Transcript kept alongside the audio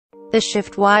The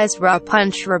Shiftwise Raw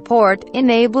Punch Report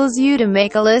enables you to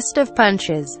make a list of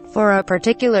punches for a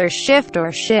particular shift or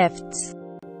shifts.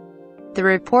 The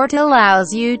report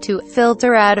allows you to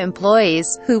filter out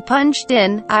employees who punched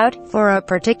in, out, for a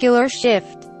particular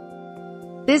shift.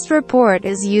 This report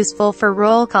is useful for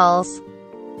roll calls.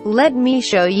 Let me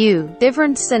show you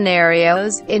different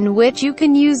scenarios in which you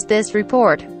can use this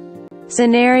report.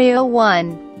 Scenario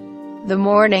 1. The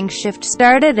morning shift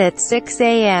started at 6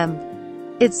 a.m.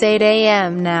 It's 8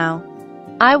 a.m. now.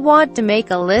 I want to make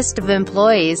a list of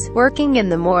employees working in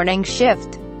the morning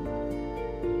shift.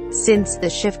 Since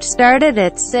the shift started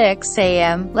at 6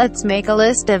 a.m., let's make a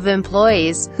list of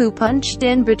employees who punched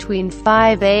in between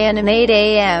 5 a.m. and 8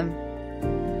 a.m.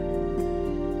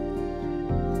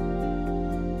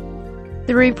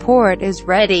 The report is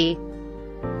ready.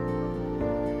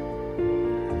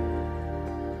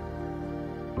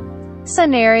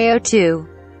 Scenario 2.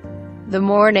 The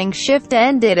morning shift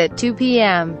ended at 2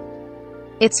 p.m.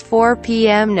 It's 4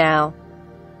 p.m. now.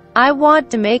 I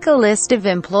want to make a list of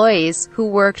employees who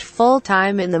worked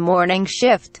full-time in the morning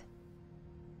shift.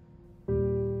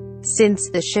 Since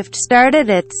the shift started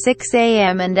at 6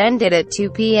 a.m. and ended at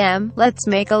 2 p.m., let's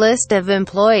make a list of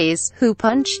employees who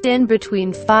punched in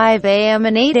between 5 a.m.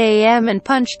 and 8 a.m. and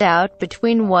punched out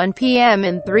between 1 p.m.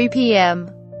 and 3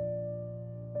 p.m.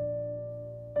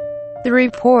 The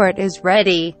report is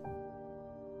ready.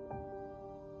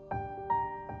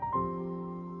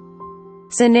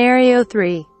 Scenario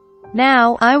 3.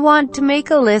 Now, I want to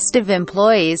make a list of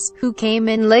employees who came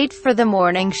in late for the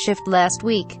morning shift last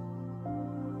week.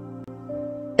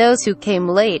 Those who came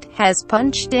late has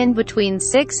punched in between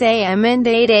 6 a.m. and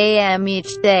 8 a.m.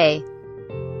 each day.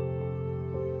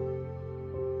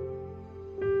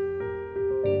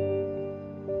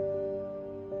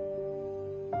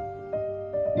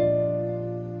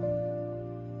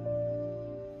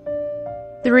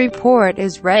 The report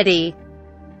is ready.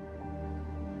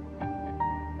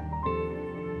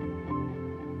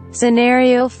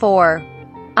 Scenario 4.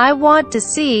 I want to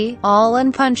see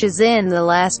all punches in the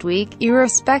last week,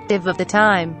 irrespective of the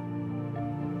time.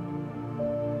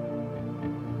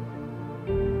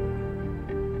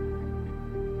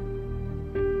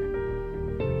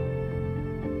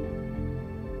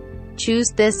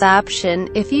 Choose this option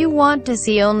if you want to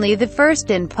see only the first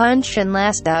in punch and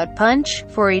last out punch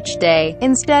for each day,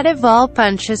 instead of all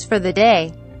punches for the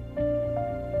day.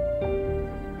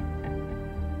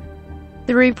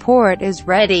 The report is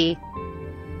ready.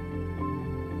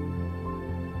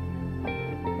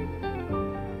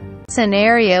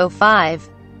 Scenario 5.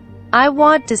 I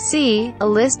want to see a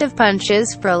list of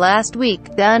punches for last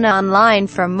week done online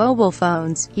from mobile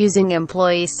phones, using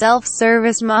employee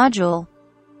self-service module.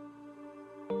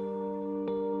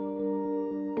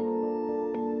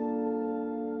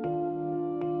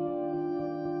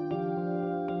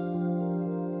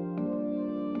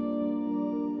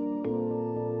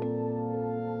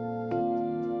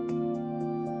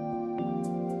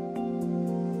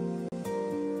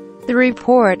 The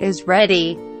report is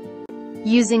ready.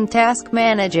 Using Task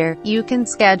Manager, you can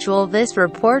schedule this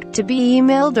report to be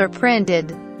emailed or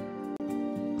printed.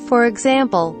 For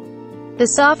example, the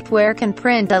software can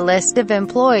print a list of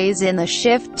employees in the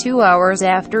shift 2 hours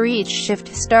after each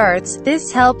shift starts.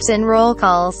 This helps in roll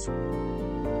calls.